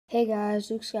Hey guys,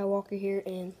 Luke Skywalker here,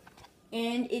 and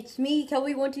it's me,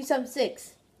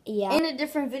 Kelby1276. yeah, In a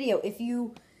different video. If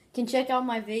you can check out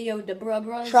my video, the Bruh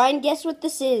Bros. try and guess what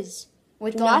this is.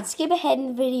 With Do not skip ahead in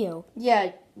the video.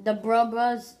 Yeah, the Bruh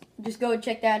Bros. Just go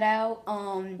check that out.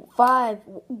 5.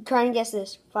 Try and guess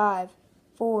this. 5,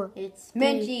 4. It's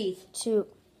Menchie's. 2.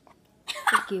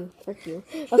 Frick you.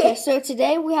 Okay, so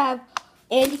today we have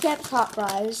Andy Capp's hot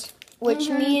fries, which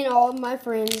me and all of my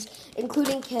friends,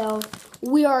 including Kel,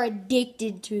 we are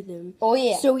addicted to them. Oh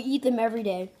yeah. So we eat them every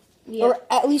day. Yeah. Or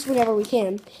at least whenever we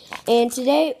can. And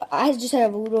today, I just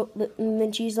have a little bit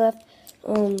of cheese left.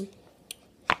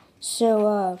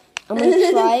 So I'm going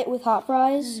to try it with hot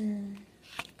fries.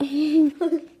 I'm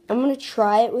going to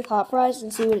try it with hot fries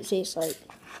and see what it tastes like.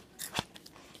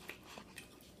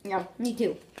 Yeah, me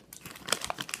too.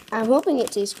 I'm hoping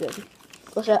it tastes good.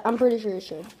 Which I'm pretty sure it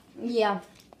should. Yeah.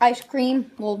 Ice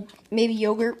cream, well, maybe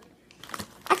yogurt.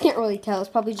 I can't really tell. It's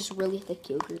probably just really thick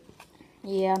yogurt.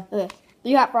 Yeah. Okay.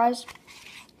 3 hot fries.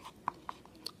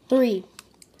 3,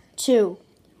 2,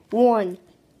 1.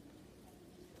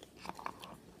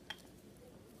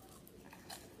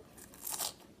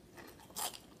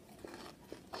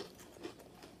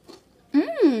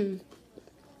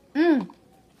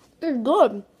 It's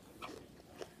good.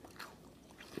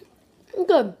 It's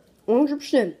good.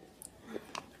 100%.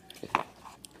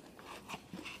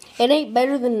 It ain't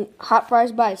better than hot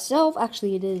fries by itself.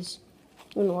 Actually, it is.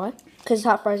 You know why? Because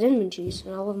hot fries and Menchie's,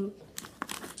 and I love them.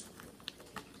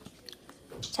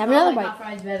 Let's have another bite. Hot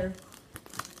fries better.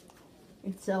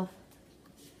 Itself.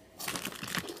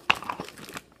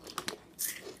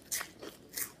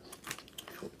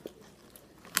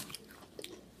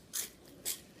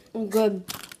 Good.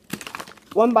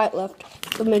 1 bite left.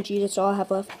 The Menchie's, that's all I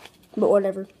have left. But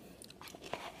whatever.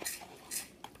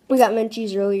 We got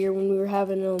Menchie's earlier when we were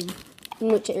having, we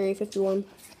went to Area 51.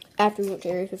 After we went to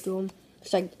Area 51.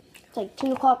 It's like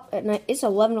 10 o'clock at night. It's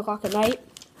 11 o'clock at night.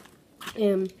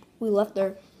 And we left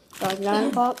there at like 9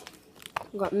 o'clock.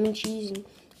 We got Menchie's and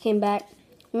came back.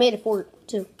 We made a fort,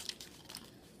 too.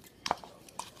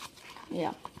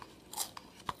 Yeah.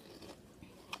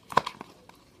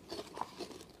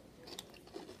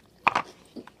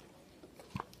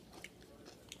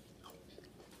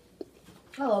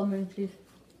 I love Menchie's.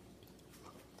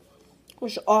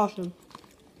 It's awesome.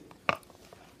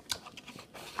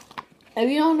 If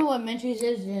you don't know what Menchie's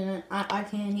is, then I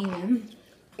can't even.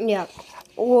 Yeah.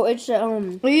 Well, it's If you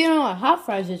don't know what hot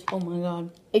fries is, oh my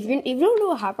god. if you don't know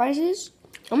what hot fries is,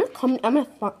 I'm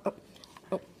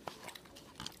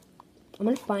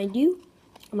gonna find you,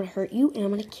 I'm gonna hurt you, and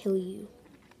I'm gonna kill you.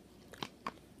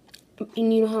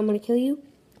 And you know how I'm gonna kill you?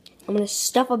 I'm gonna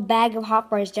stuff a bag of hot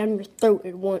fries down your throat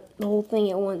at once, the whole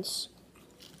thing at once.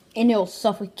 And it'll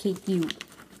suffocate you.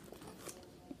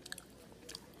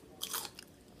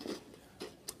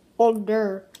 Oh,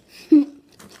 der.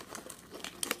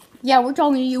 Yeah, we're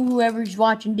talking to you, whoever's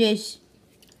watching this.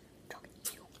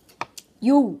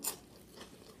 You.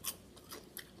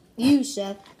 You,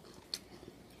 Seth.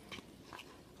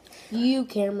 You,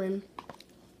 Cameron.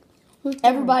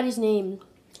 Everybody's name.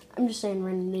 I'm just saying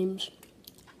random names.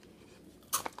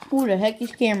 Who the heck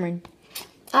is Cameron?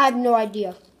 I have no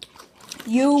idea.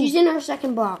 You. She's in our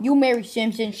second block. You, Mary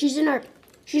Simpson. She's in our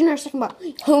second block.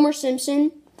 Homer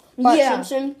Simpson. Bart Yeah.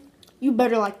 Simpson. You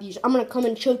better like these. I'm gonna come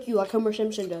and choke you like Homer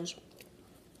Simpson does.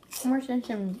 Homer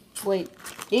Simpson. Wait.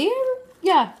 Did you ever?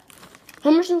 Yeah.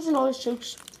 Homer Simpson always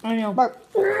chokes I know. Bart.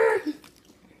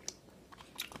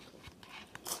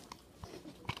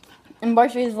 And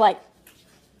Bart is like,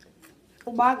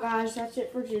 Well, bye guys. That's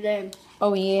it for today.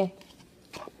 oh yeah.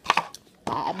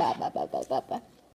 Bye.